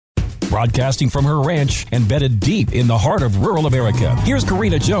Broadcasting from her ranch embedded deep in the heart of rural America, here's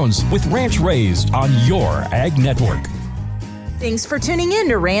Karina Jones with Ranch Raised on your Ag Network. Thanks for tuning in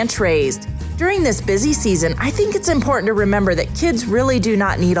to Ranch Raised. During this busy season, I think it's important to remember that kids really do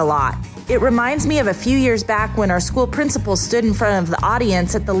not need a lot. It reminds me of a few years back when our school principal stood in front of the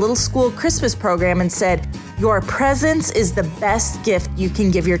audience at the Little School Christmas program and said, "Your presence is the best gift you can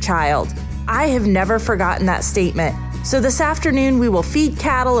give your child." I have never forgotten that statement. So this afternoon, we will feed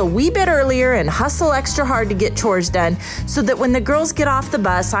cattle a wee bit earlier and hustle extra hard to get chores done so that when the girls get off the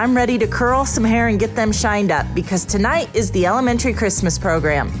bus, I'm ready to curl some hair and get them shined up, because tonight is the elementary Christmas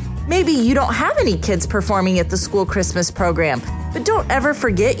program. Maybe you don't have any kids performing at the school Christmas program, but don't ever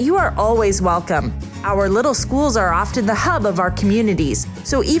forget you are always welcome. Our little schools are often the hub of our communities,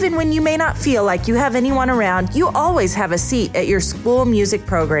 so even when you may not feel like you have anyone around, you always have a seat at your school music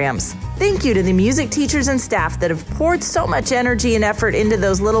programs. Thank you to the music teachers and staff that have poured so much energy and effort into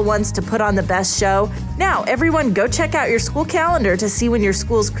those little ones to put on the best show. Now, everyone go check out your school calendar to see when your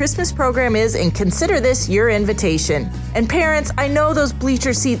school's Christmas program is and consider this your invitation. And parents, I know those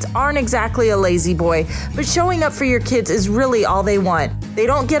bleacher seats aren't exactly a lazy boy, but showing up for your kids is really all they want. They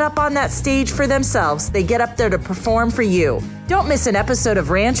don't get up on that stage for themselves. They get up there to perform for you. Don't miss an episode of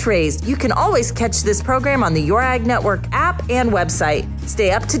Ranch Raised. You can always catch this program on the Your Ag Network app and website.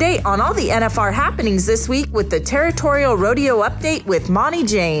 Stay up to date on all the NFR happenings this week with the Territorial Rodeo Update with Monty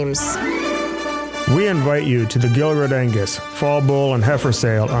James. We invite you to the Gilroy Angus Fall Bull and Heifer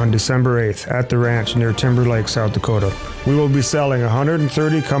Sale on December 8th at the ranch near Timber Lake, South Dakota. We will be selling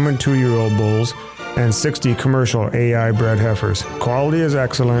 130 coming 2-year-old bulls and 60 commercial AI bred heifers. Quality is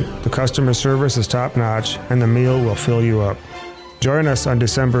excellent, the customer service is top-notch, and the meal will fill you up. Join us on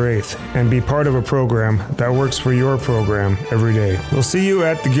December 8th and be part of a program that works for your program every day. We'll see you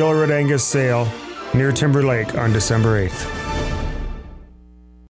at the Gilroy Angus Sale near Timber Lake on December 8th.